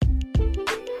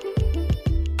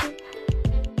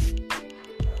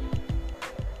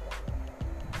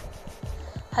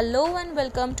Hello and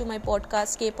welcome to my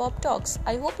podcast K-pop Talks.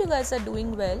 I hope you guys are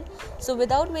doing well. So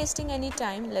without wasting any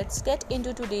time, let's get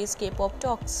into today's K-pop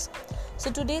Talks.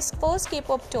 So today's first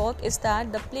K-pop talk is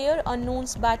that the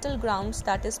PlayerUnknown's Battlegrounds,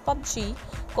 that is PUBG,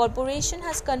 Corporation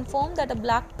has confirmed that a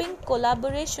Blackpink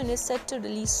collaboration is set to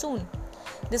release soon.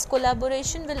 This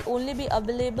collaboration will only be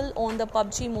available on the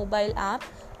PUBG mobile app,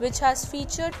 which has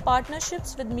featured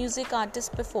partnerships with music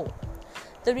artists before.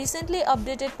 The recently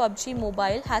updated PUBG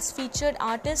Mobile has featured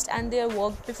artists and their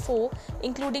work before,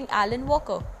 including Alan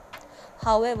Walker.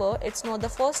 However, it's not the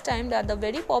first time that the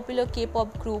very popular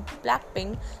K-pop group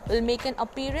Blackpink will make an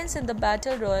appearance in the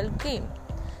Battle Royale game.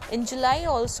 In July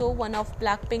also, one of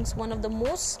the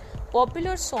most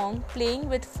popular song, Playing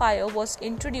with Fire, was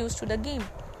introduced to the game.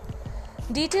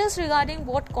 Details regarding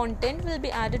what content will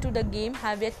be added to the game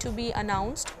have yet to be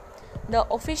announced. The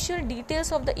official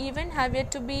details of the event have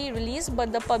yet to be released,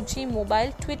 but the PUBG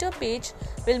Mobile Twitter page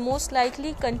will most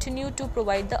likely continue to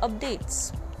provide the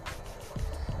updates.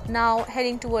 Now,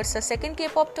 heading towards the second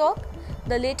K-pop talk,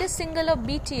 the latest single of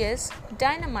BTS,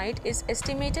 Dynamite, is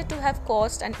estimated to have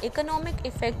caused an economic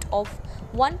effect of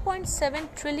 1.7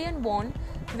 trillion won,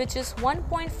 which is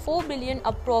 1.4 billion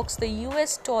approx the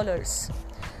US dollars.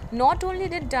 Not only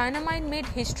did Dynamite made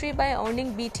history by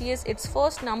earning BTS its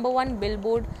first number one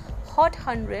Billboard Hot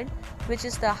 100, which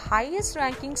is the highest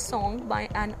ranking song by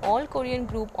an all-Korean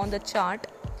group on the chart,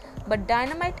 but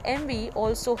Dynamite MV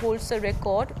also holds the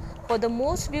record for the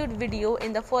most viewed video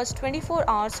in the first 24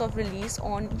 hours of release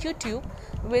on YouTube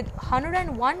with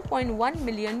 101.1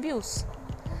 million views.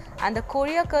 And the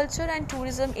Korea Culture and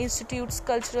Tourism Institute's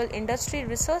Cultural Industry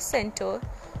Research Center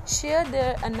shared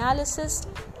their analysis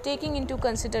taking into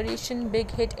consideration Big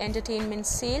Hit Entertainment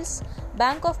sales,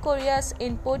 Bank of Korea's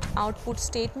input-output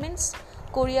statements,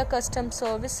 Korea Customs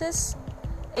Services,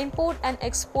 import and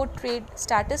export trade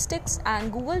statistics,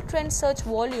 and Google Trend search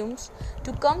volumes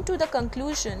to come to the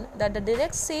conclusion that the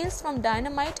direct sales from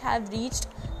Dynamite have reached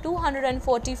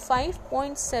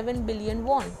 245.7 billion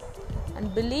won.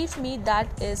 And believe me, that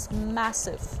is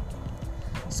massive.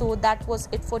 So that was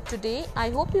it for today. I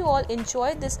hope you all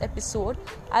enjoyed this episode.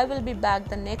 I will be back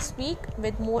the next week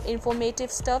with more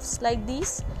informative stuffs like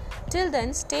these. Till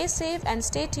then, stay safe and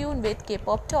stay tuned with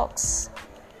K-pop Talks.